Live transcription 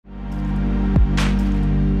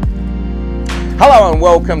Hello and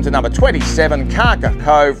welcome to number 27 Karka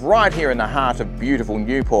Cove, right here in the heart of beautiful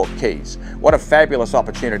Newport Keys. What a fabulous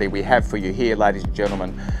opportunity we have for you here, ladies and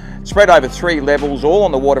gentlemen. Spread over 3 levels, all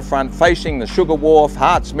on the waterfront, facing the Sugar Wharf,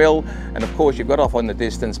 Harts Mill, and of course you've got off on the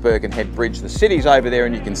distance Birkenhead Bridge. The city's over there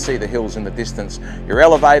and you can see the hills in the distance. You're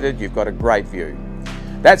elevated, you've got a great view.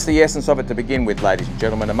 That's the essence of it to begin with, ladies and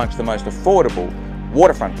gentlemen, amongst the most affordable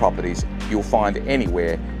waterfront properties you'll find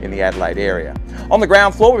anywhere in the Adelaide area. On the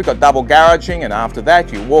ground floor we've got double garaging, and after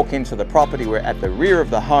that you walk into the property. We're at the rear of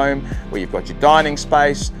the home where you've got your dining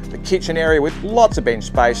space, the kitchen area with lots of bench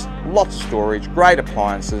space, lots of storage, great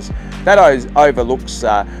appliances. That overlooks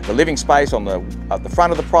the living space on the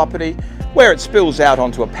front of the property, where it spills out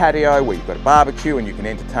onto a patio where you've got a barbecue and you can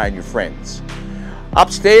entertain your friends.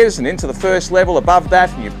 Upstairs and into the first level above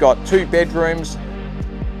that you've got 2 bedrooms,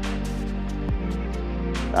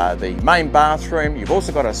 the main bathroom. You've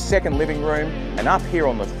also got a second living room, and up here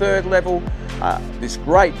on the 3rd level, this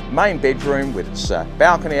great main bedroom with its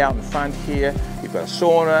balcony out in front here. You've got a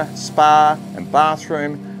sauna, spa and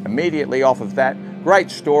bathroom immediately off of that. Great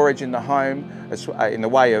storage in the home in the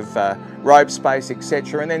way of robe space,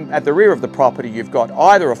 etc. And then at the rear of the property you've got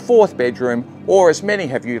either a 4th bedroom or, as many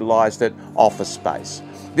have utilised it, office space.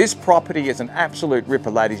 This property is an absolute ripper,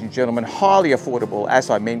 ladies and gentlemen, highly affordable. As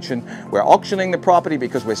I mentioned, we're auctioning the property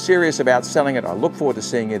because we're serious about selling it. I look forward to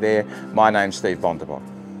seeing you there. My name's Steve Vonderbach.